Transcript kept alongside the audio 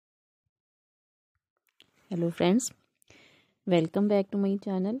Hello friends, welcome back to my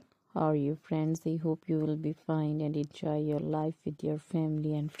channel. How are you friends? I hope you will be fine and enjoy your life with your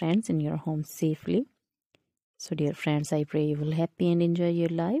family and friends in your home safely. So dear friends, I pray you will happy and enjoy your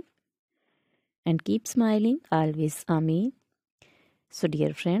life and keep smiling always. Amen. So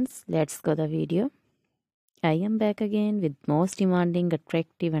dear friends, let's go the video. I am back again with most demanding,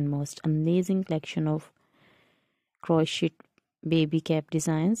 attractive and most amazing collection of crochet baby cap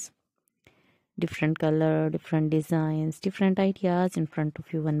designs. Different color, different designs, different ideas in front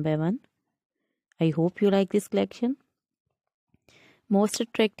of you one by one. I hope you like this collection. Most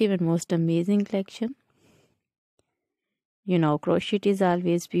attractive and most amazing collection. You know, crochet is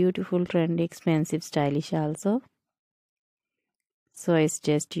always beautiful, trendy, expensive, stylish also. So I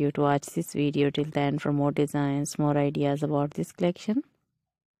suggest you to watch this video till the end for more designs, more ideas about this collection.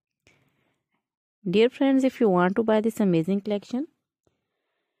 Dear friends, if you want to buy this amazing collection,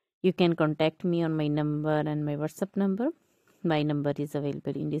 you can contact me on my number and my WhatsApp number. My number is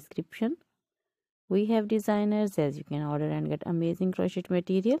available in description. We have designers as you can order and get amazing crochet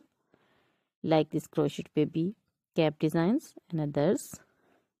material like this crochet baby cap designs and others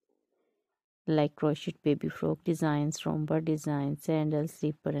like crochet baby frock designs, romper designs, sandals,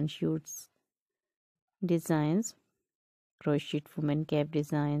 slipper and shoes designs, crochet woman cap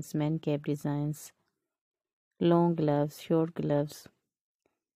designs, men cap designs, long gloves, short gloves,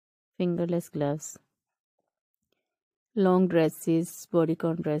 fingerless gloves, long dresses,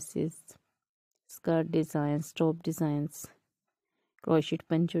 bodycon dresses, skirt designs, top designs, crochet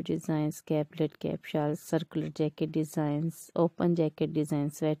poncho designs, caplet, cap shawls, circular jacket designs, open jacket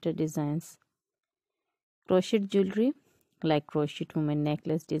designs, sweater designs, crochet jewelry like crochet woman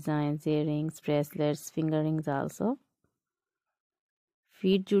necklace designs, earrings, bracelets, finger rings also,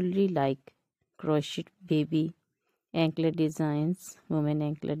 feet jewelry like crochet baby anklet designs, woman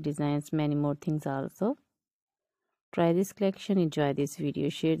anklet designs, many more things also. Try this collection, enjoy this video,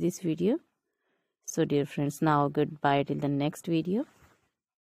 share this video. So dear friends, now goodbye till the next video.